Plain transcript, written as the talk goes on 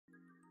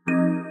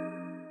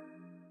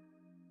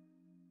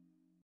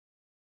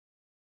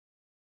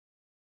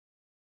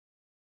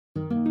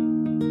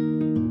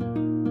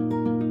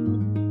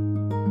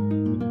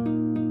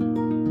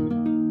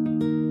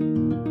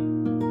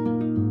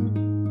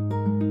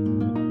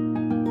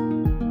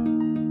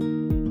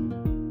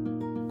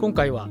今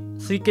回は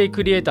推計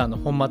クリエイターの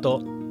本間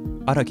と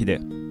荒木で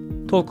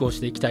トークをし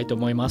ていきたいと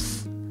思いま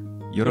す。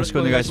よろしく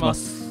お願いしま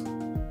す。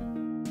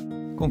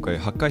今回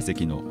8階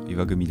席の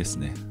岩組です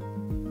ね。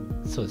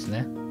そうです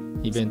ね、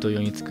イベント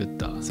用に作っ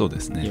た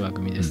岩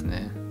組です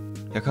ね。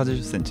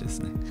180センチです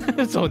ね。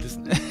そうです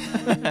ね。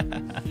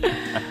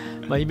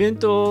まあイベン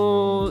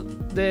ト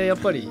でやっ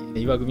ぱり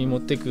岩組持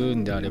ってく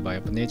んであれば、や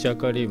っぱネイチャーア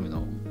クアリウム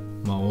の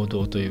まあ王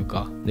道という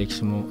か、歴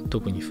史も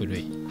特に古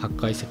い8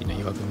階席の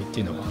岩組っ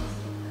ていうのは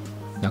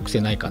なく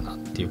せないかなっ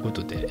ていうこ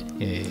とで、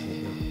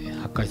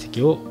8階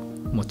席を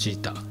用い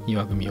た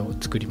岩組を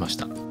作りまし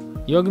た。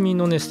岩組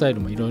のねスタイル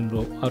もいろい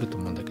ろあると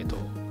思うんだけど、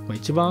まあ、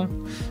一番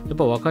やっ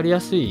ぱ分かり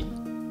やすい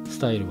ス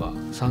タイルは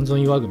三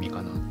尊岩組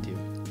かなっていう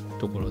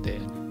ところ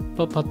で、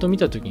パッと見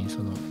た時に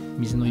その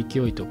水の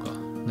勢いとか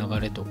流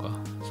れとか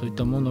そういっ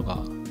たもの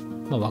が、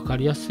まあ、分か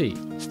りやすい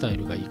スタイ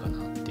ルがいいか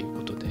なっていう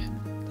ことで、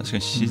確か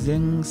に自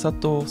然さ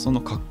とその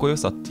かっこよ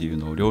さっていう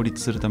のを両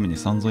立するために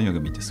三尊岩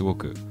組ってすご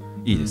く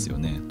いいですよ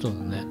ね。そうだ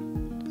ね。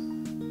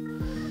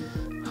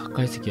8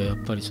階席はやっ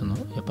ぱり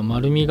やっぱ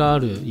丸みがあ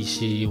る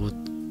石を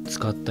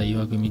使った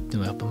岩組ってい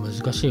うのはやっぱ難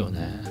しいよ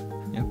ね。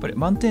やっぱり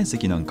満点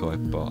石なんかはや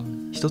っぱ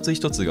一つ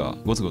一つが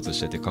ゴツゴツし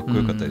ててかっこ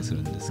よかったりす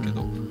るんですけ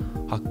ど、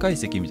8階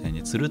石みたい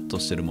につるっと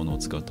してるものを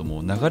使うと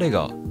もう流れ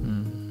が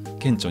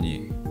顕著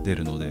に出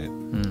るので、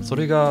そ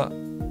れが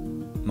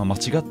まあ間違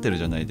ってる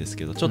じゃないです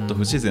けど、ちょっと不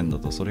自然だ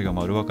とそれが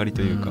丸分かり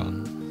というか、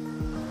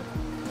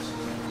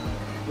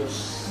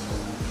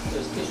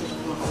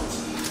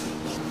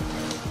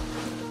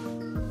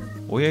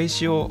親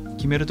石を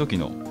決める時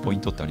のポイ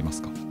ントってありま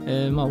すか？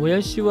まあ親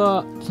石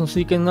はその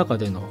水系の中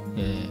での、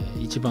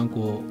一番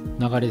こ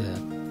う流れで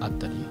あっ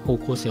たり方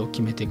向性を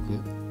決めていく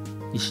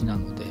石な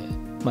ので、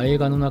まあ、映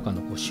画の中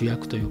のこう主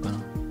役というかな、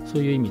そ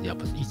ういう意味でやっ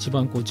ぱ一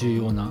番こう重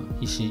要な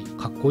石、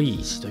かっこいい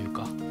石という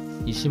か、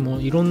石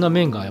もいろんな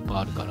面がやっぱ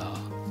あるから、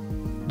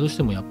どうし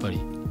てもやっぱり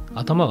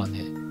頭が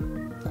ね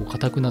こう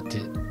硬くなって、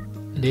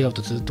レイアウ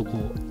トずっとこう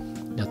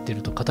やって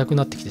ると硬く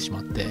なってきてし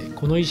まって、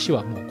この石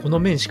はもうこの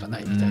面しかな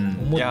いみたいな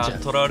思っちゃう。いや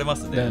とらわれま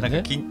す ね。なんか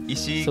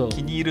石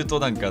気に入ると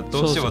なんか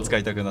どうしても使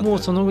いたくなって、もう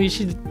その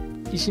石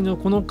の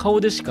この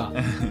顔でしか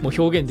もう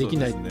表現でき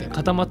ないって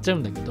固まっちゃう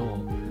んだけど、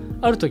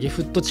ある時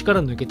ふっと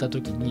力抜けた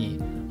時に、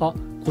あ、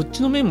こっ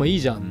ちの面もいい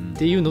じゃんっ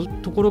ていうの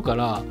ところか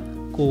ら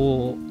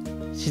こ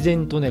う自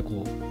然とね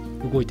こ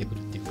う動いてくる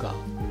っていうか、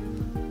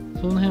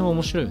その辺は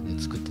面白いよね、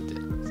作ってて。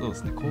そうで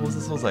すね、構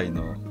図素材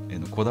の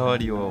こだわ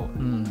りを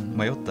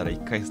迷ったら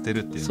一回捨て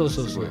るっていうのが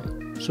すごい、そう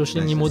初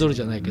心に戻る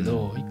じゃないけ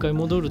ど、一回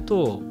戻る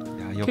と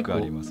いやよくあ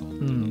ります。本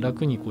当に、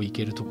楽にこうい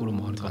けるところ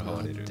もあるかな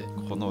って。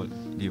この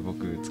流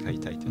木使い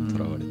たいってと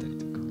らわれたり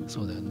とか、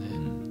そうだよね。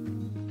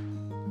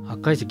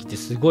8階石って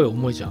すごい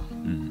重いじゃん。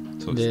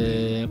そうですね。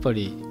でやっぱ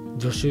り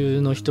助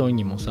手の人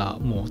にもさ、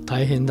もう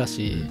大変だ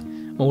し、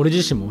まあ、俺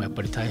自身もやっ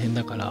ぱり大変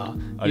だから、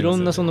いろ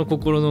んなその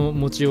心の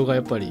持ちようが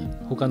やっぱり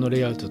他のレ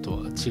イアウトとは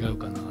違う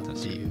かなっ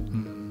ていう。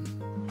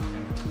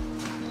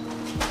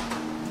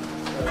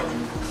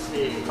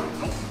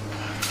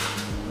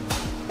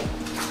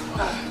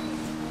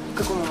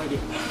このまま入れ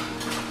る。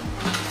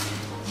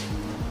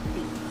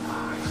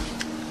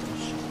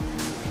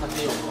当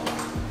てようか。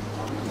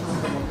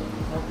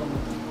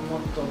も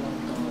っと。も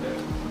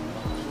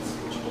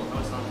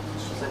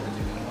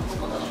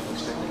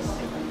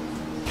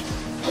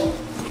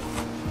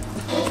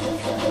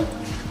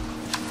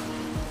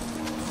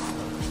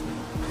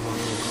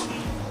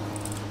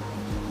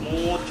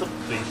うちょっ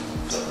といい。好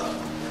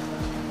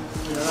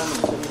きなラー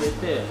メンに入れ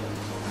て、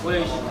親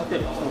石立てる。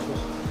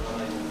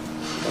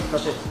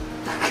立てる。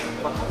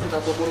まあ、立てた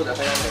ところで入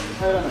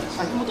らない。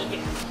先もだけ。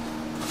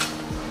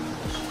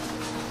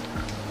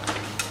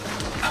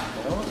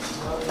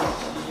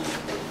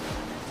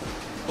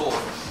こ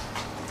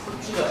っ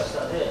ちが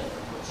下で、こ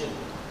っち。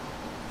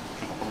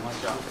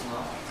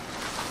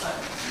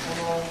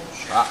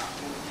あ、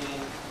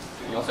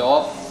いきますよ。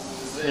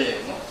せ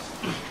ーの。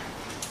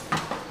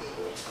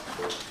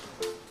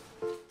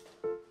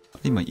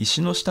今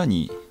石の下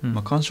に、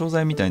緩衝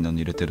材みたいなの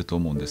入れてると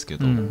思うんですけ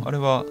ど、あれ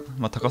は、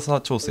高さ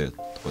調整と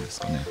かで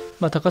すかね。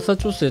高さ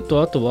調整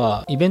と、あと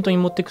はイベントに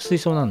持っていく水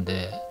槽なん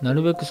で、な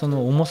るべくそ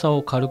の重さ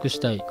を軽くし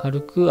たい、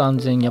軽く安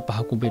全にやっ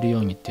ぱ運べるよ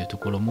うにっていうと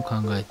ころも考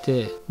え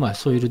て、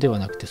ソイルでは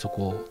なくてそ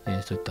こを、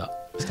そういった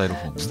スタイル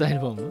フォ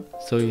ーム、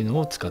そういうの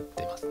を使っ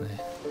てます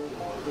ね。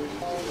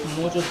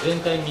もうちょっと全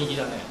体右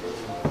だね。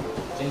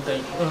全体、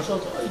そう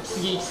行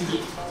き過ぎ。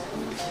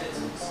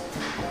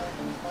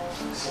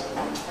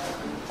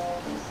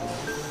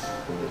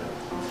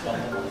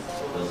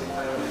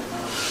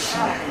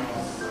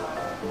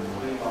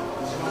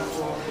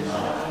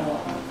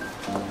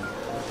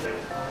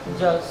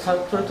じゃあ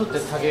それ取って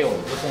下げよう。5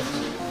センチ。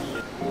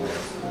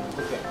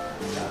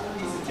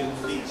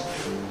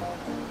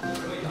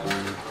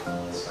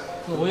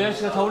親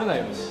石が倒れない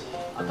ように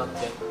当たっ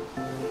て。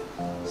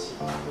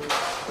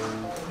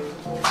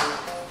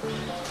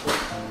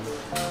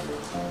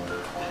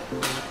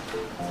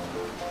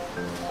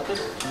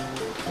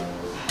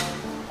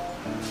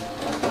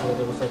これで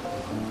で押さえて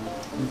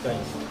2回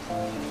にする。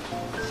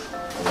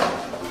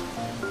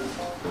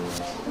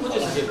もうち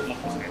ょい下げる。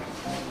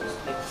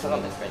下が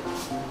んないですか？も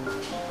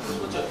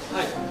うちょい。は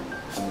い。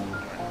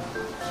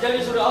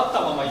左それあっ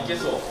たままいけ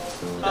そう。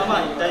あ、ま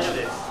あ大丈夫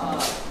です。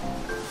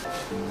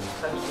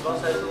一番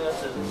最初のや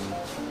つ。こ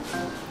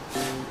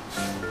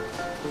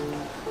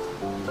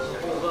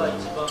こが一番いい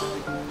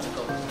かもしれな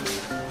い。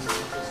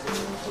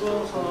これ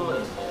はそのままで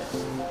いいんで。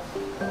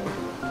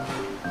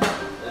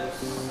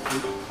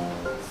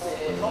せ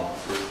ーの。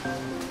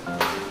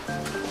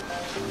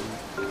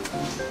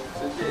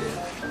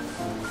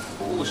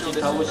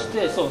倒し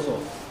て、そうそう。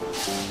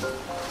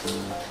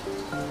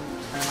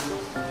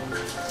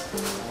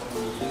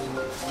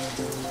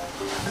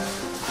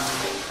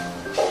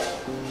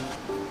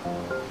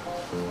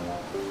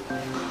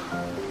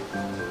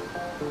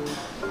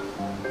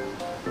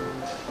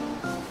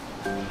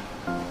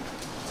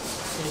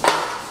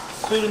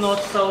ソイルの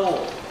厚さをちょっ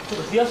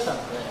と増やしたの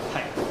で、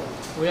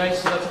親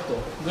石がちょっと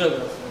グラグ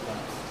ラするか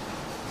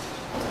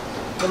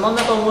らで、真ん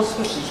中をもう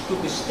少し低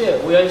くして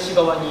親石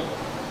側に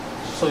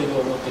ソイルを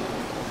持ってく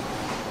る。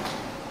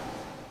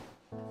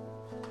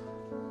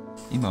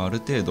今ある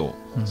程度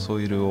ソ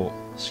イルを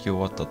敷き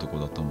終わったとこ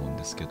ろだと思うん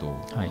ですけど、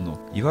はい、この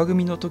岩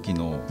組みの時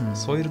の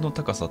ソイルの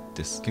高さっ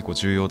て結構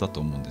重要だ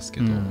と思うんですけ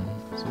ど、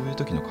そういう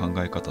時の考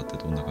え方って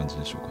どんな感じ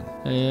でしょうか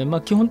ね。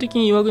基本的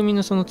に岩組み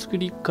のその作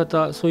り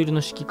方、ソイル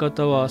の敷き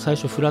方は最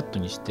初フラット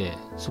にして、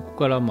そこ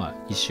から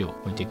石を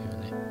置いていくよ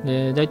ね。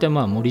で大体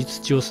盛り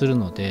土をする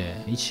の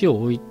で、石を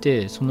置い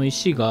てその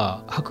石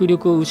が迫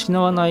力を失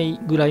わない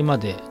ぐらいま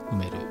で埋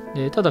める。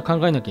でただ考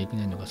えなきゃいけ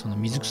ないのが、その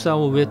水草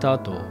を植えた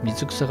後、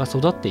水草が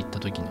育っていった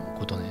時の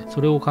ことね。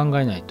それを考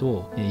えない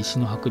と石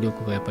の迫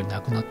力がやっぱり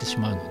なくなってし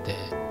まうので、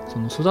そ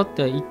の育っ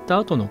ていった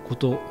後のこ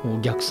とを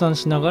逆算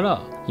しなが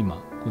ら、今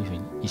こういうふう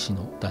に石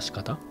の出し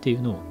方ってい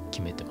うのを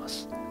決めてま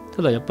す。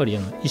ただやっぱり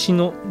石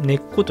の根っ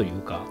こという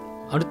か、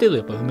ある程度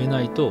やっぱ埋め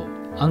ないと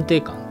安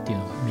定感っていう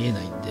のが見え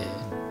ないんで、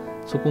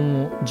そこ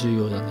も重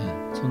要だね。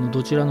その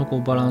どちらの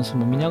バランス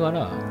も見なが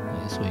ら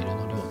ソイル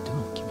の量っていう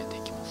のを決めて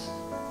いきます。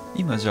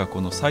今じゃあ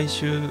この最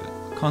終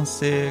完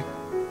成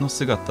の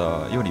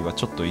姿よりは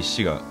ちょっと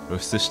石が露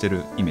出して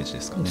るイメージ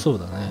ですかね。そう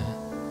だね。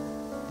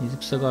水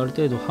草がある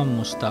程度繁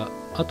茂した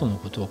後の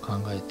ことを考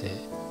えて、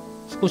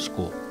少し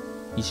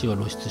石は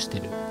露出し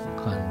てる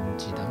感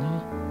じだね。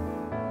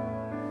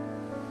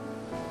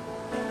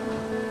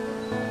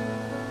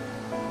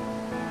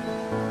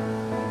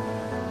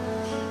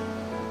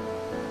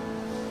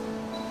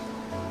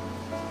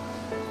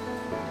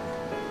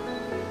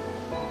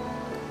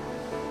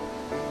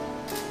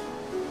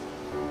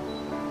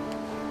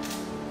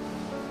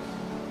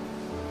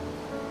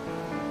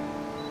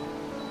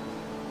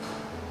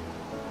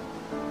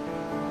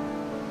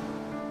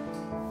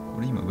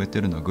今植えて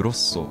るのはグロッ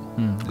ソグ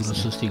ロッ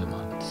ソスティグ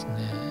マです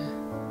ね。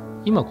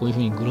今こういうふう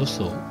にグロッ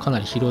ソをかな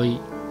り広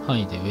い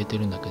範囲で植えて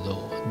るんだけ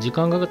ど、時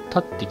間が経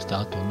ってきた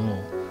後の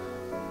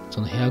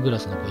そのヘアグラ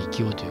スの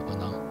勢いというか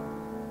な、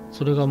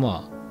それが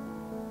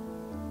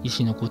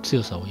石の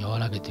強さを和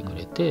らげてく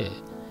れて、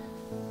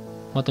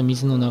また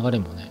水の流れ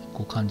もね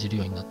感じる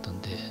ようになった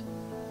んで、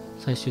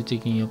最終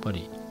的にやっぱ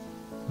り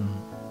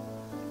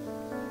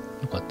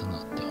良かった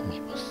なって思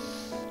います。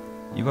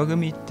岩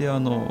組みって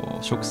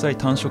植栽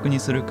単色に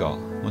するか、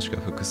もしく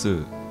は複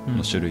数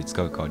の種類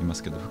使うかありま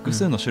すけど、複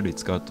数の種類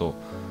使うと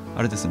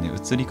あれですね、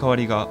移り変わ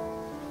りが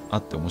あ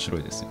って面白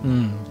いですよ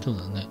ね。そう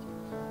だね。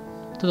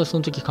ただそ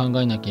の時考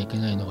えなきゃいけ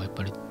ないのが、やっ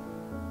ぱり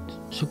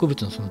植物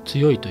のその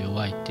強いと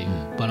弱いっていう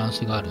バラン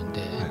スがあるん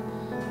で、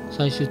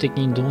最終的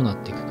にどうなっ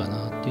ていくか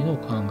なっていうのを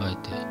考え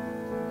て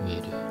植え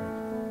る。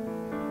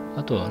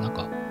あとは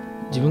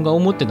自分が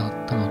思ってた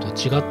のと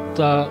違っ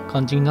た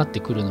感じになっ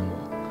てくるの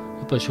も、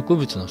やっぱり植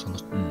物のその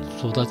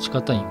育ち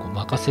方に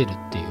任せるっ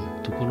ていう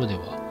ところで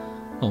は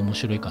面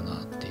白いかな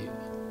っていう。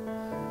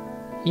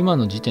今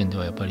の時点で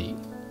はやっぱり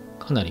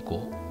かなり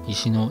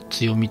石の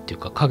強みっていう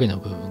か影の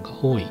部分が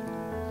多い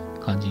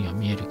感じには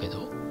見えるけ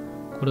ど、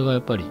これがや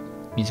っぱり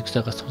水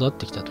草が育っ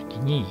てきた時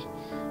に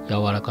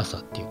柔らかさ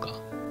っていうか、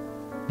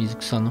水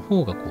草の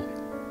方が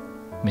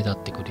目立っ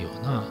てくるよ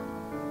うな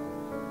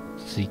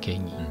水形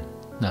に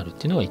なるっ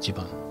ていうのが一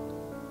番、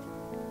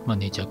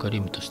ネイチャーアクアリ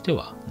ウムとして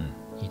は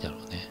いいだろう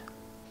ね。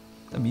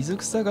水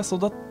草が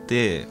育っ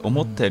て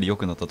思ったより良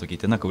くなった時っ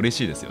て嬉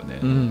しいですよ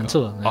ね。そ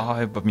うだね。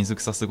やっぱ水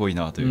草すごい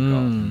なという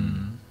か、や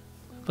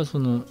っぱそ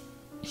の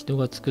人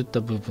が作っ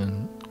た部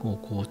分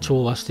を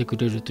調和してく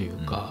れるという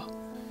か、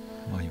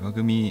岩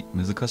組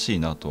み難しい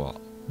なとは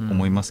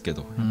思いますけ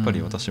ど、やっぱ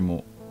り私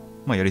も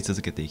やり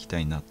続けていきた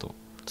いなと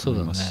思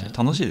いますし、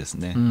楽しいです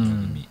ね、岩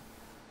組み。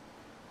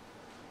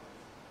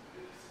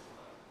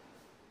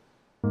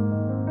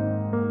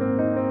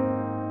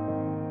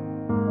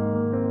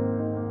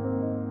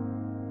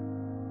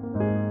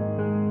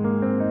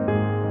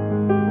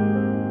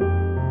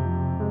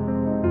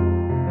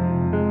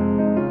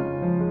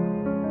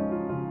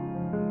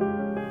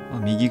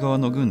右側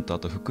の群とあ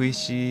と福井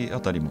市あ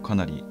たりもか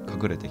なり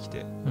隠れてき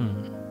て、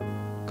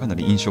かな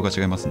り印象が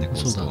違いますね、この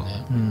そうだ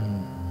ね。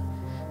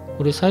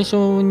俺最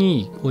初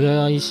に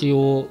親石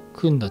を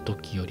組んだ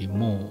時より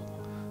も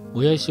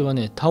親石は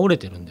ね倒れ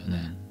てるんだよ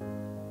ね、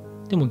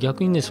でも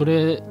逆にねそ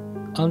れ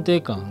安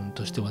定感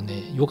としては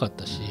ね良かっ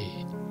たし、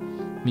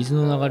水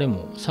の流れ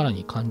もさら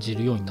に感じ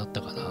るようになっ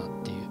たかなっ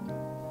ていう。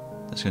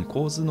確かに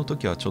構図の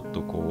時はちょっ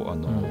とこ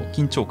う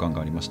緊張感が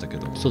ありましたけ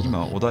ど、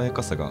今穏や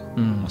かさが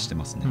増して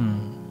ますね、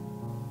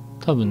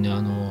多分ね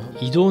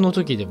移動の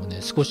時でも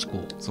ね少しこ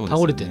う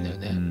倒れてんだよ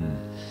ね、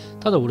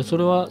ただ俺そ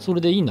れはそ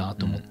れでいいな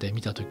と思って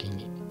見た時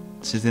に、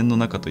自然の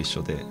中と一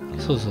緒で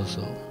そう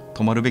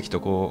止まるべきと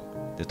こ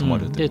で止ま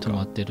るというか、で止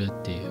まってる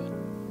っていう。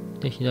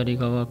で左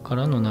側か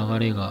らの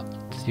流れが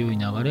強い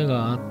流れ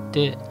があっ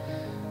て、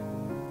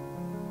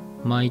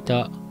巻い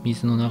た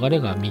水の流れ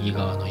が右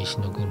側の石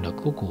の群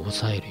落をこう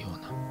抑えるよう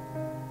な、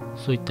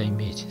そういったイ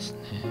メージですね。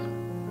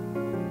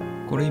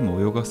これ今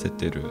泳がせ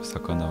てる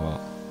魚は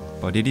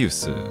バリリウ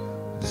スですね。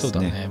そう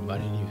だね、バ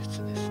リリウ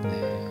スですね。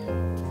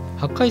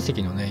八海石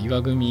のね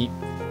岩組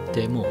っ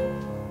てもう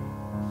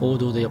王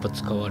道でやっぱ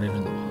使われ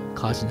るのは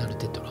カージナル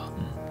テトラ、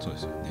そうで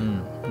すよ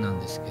ね、なん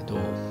ですけど、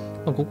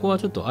ここは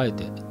ちょっとあえ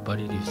てバ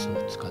リリウスを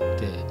使っ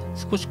て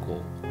少し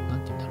こうなん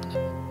ていうんだろうね、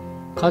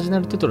カージナ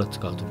ルテトラ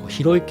使うとこう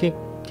広い景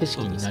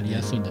色になり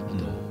やすいんだけ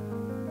ど、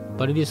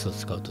バリリウスを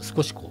使うと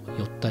少しこう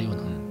寄ったよう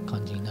な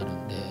感じになる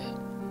んで、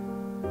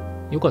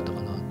よかった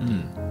かなっていう、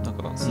なん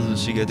か涼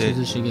しげで、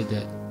涼しげ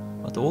で、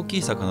あと大き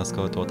い魚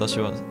使うと私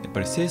はやっぱ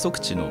り生息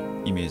地の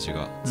イメージ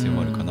が強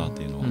まるかなっ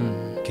ていうのは、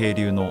渓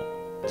流の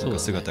なんか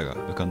姿が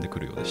浮かんでく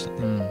るようでした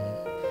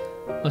ね。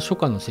初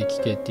夏の石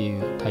景ってい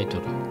うタイト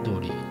ル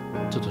通り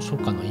ちょっと初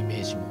夏のイメ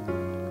ージも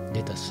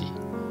出たし、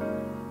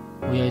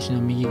親石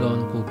の右側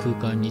のこう空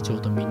間にちょ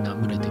うどみんな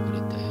群れてくれ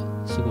て、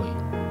すごいいい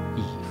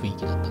雰囲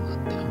気だったなっ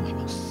て思い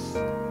ます。